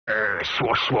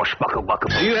Swashbuckle.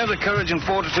 Do you have the courage and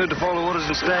fortitude to follow orders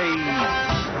and stay?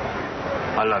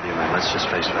 I love you, man. Let's just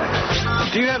face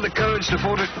facts. Do you have the courage and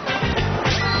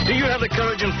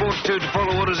fortitude to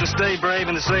follow orders and stay brave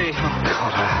and to say, oh,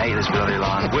 God, I hate this bloody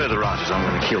line. We're the writers. I'm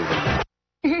going to kill them.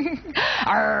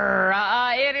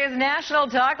 It is National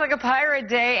Talk Like a Pirate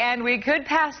Day, and we could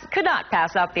not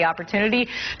pass up the opportunity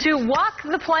to walk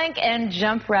the plank and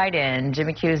jump right in.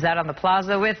 Jimmy Q's out on the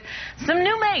plaza with some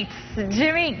new mates.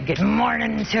 Jimmy, good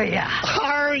morning to you.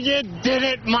 You did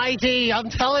it, Mighty. I'm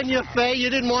telling you, Faye, you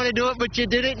didn't want to do it, but you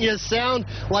did it, and you sound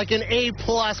like an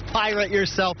A-plus pirate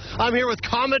yourself. I'm here with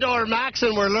Commodore Max,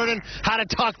 and we're learning how to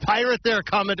talk pirate there,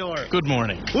 Commodore. Good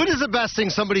morning. What is the best thing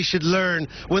somebody should learn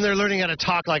when they're learning how to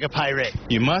talk like a pirate?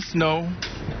 You must know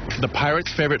the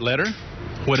pirate's favorite letter.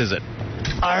 What is it?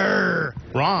 R.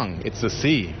 Wrong. It's a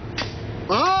C.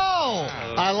 Oh,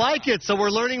 I like it. So we're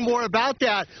learning more about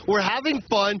that. We're having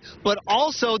fun, but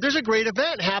also there's a great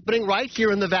event happening right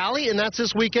here in the Valley, and that's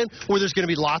this weekend where there's going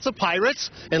to be lots of pirates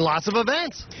and lots of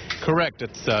events. Correct.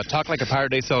 It's Talk Like a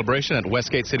Pirate Day celebration at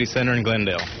Westgate City Center in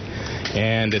Glendale.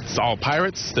 And it's all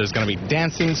pirates. There's going to be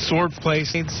dancing, sword play.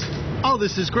 Oh,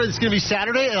 this is great. It's going to be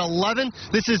Saturday at 11.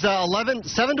 This is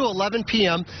 7 to 11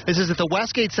 p.m. This is at the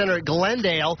Westgate Center at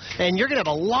Glendale, and you're going to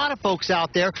have a lot of folks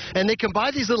out there, and they can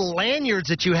buy these little lanyards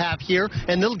that you have here,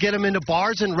 and they'll get them into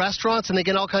bars and restaurants, and they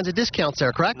get all kinds of discounts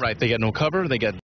there, correct? Right. They get no cover. They get